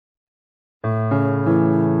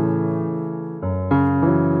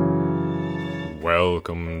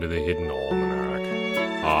Welcome to the Hidden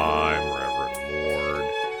Almanac. I'm Reverend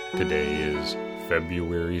Ward. Today is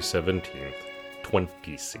February 17th,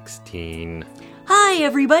 2016. Hi,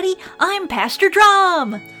 everybody. I'm Pastor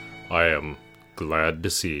Drum. I am glad to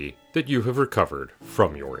see that you have recovered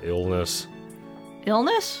from your illness.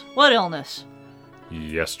 Illness? What illness?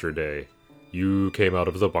 Yesterday, you came out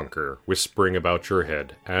of the bunker, whispering about your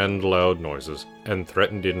head and loud noises, and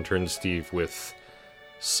threatened intern Steve with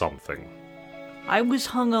something. I was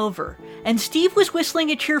hungover, and Steve was whistling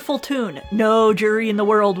a cheerful tune. No jury in the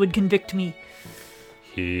world would convict me.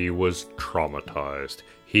 He was traumatized.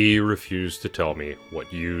 He refused to tell me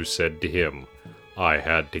what you said to him. I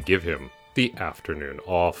had to give him the afternoon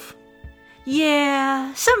off.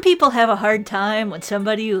 Yeah, some people have a hard time when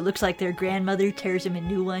somebody who looks like their grandmother tears them a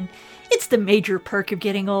new one. It's the major perk of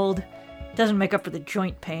getting old. Doesn't make up for the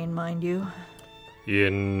joint pain, mind you.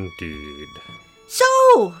 Indeed.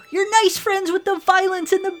 So, your nice friends with the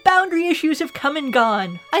violence and the boundary issues have come and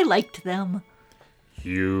gone. I liked them.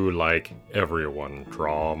 You like everyone,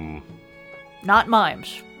 Drum. Not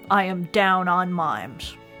mimes. I am down on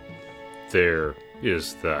mimes. There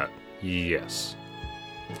is that, yes.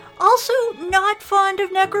 Also, not fond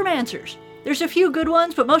of necromancers. There's a few good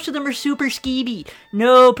ones, but most of them are super skeevy.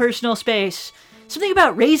 No personal space. Something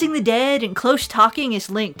about raising the dead and close talking is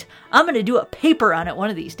linked. I'm gonna do a paper on it one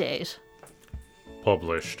of these days.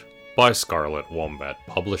 Published by Scarlet Wombat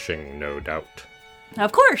Publishing, no doubt.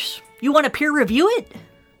 Of course. You want to peer review it?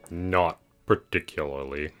 Not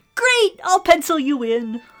particularly. Great! I'll pencil you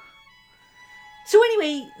in. So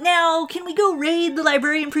anyway, now, can we go raid the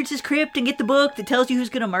Librarian Prince's crypt and get the book that tells you who's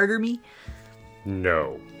gonna murder me?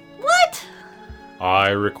 No. What? I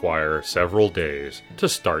require several days to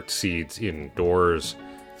start seeds indoors.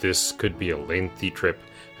 This could be a lengthy trip,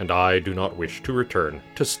 and I do not wish to return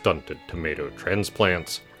to stunted tomato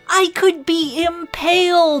transplants. I could be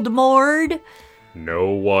impaled, Mord. No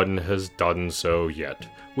one has done so yet,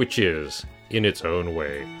 which is, in its own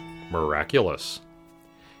way, miraculous.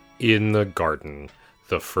 In the garden,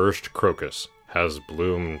 the first crocus has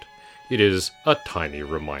bloomed. It is a tiny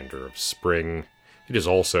reminder of spring. It is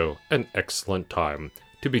also an excellent time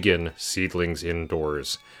to begin seedlings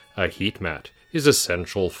indoors. A heat mat is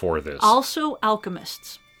essential for this. Also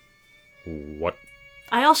alchemists. What?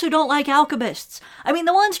 I also don't like alchemists. I mean,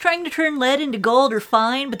 the ones trying to turn lead into gold are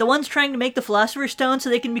fine, but the ones trying to make the Philosopher's Stone so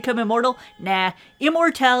they can become immortal? Nah,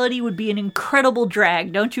 immortality would be an incredible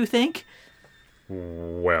drag, don't you think?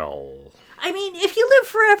 Well... I mean, if you live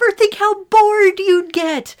forever, think how bored you'd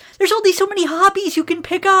get. There's only so many hobbies you can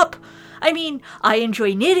pick up. I mean, I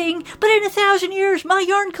enjoy knitting, but in 1,000 years, my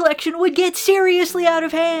yarn collection would get seriously out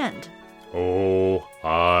of hand. Oh,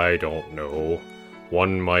 I don't know.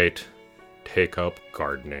 One might take up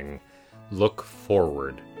gardening, look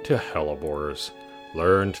forward to hellebores,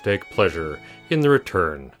 learn to take pleasure in the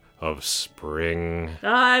return of spring.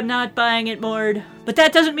 I'm not buying it, Mord. But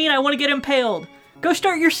that doesn't mean I want to get impaled. Go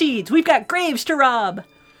start your seeds. We've got graves to rob.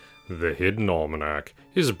 The Hidden Almanac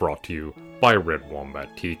is brought to you by Red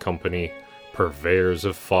Wombat Tea Company, purveyors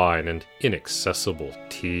of fine and inaccessible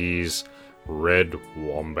teas. Red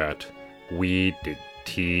Wombat, we dig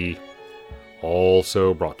tea.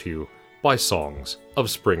 Also brought to you by songs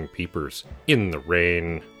of spring peepers in the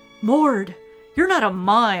rain. Mord, you're not a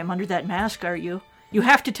mime under that mask, are you? You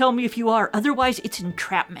have to tell me if you are, otherwise it's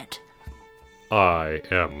entrapment. I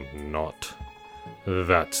am not.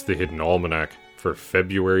 That's the Hidden Almanac for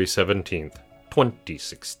February 17th,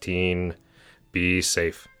 2016. Be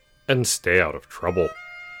safe and stay out of trouble.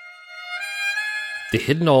 The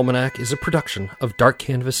Hidden Almanac is a production of Dark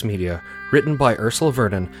Canvas Media, written by Ursula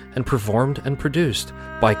Vernon and performed and produced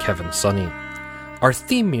by Kevin Sonney. Our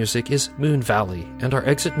theme music is Moon Valley, and our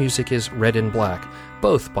exit music is Red and Black,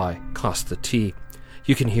 both by Costa T.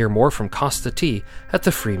 You can hear more from Costa T at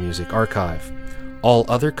the Free Music Archive. All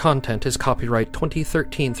other content is copyright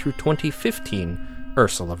 2013 through 2015,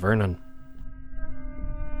 Ursula Vernon.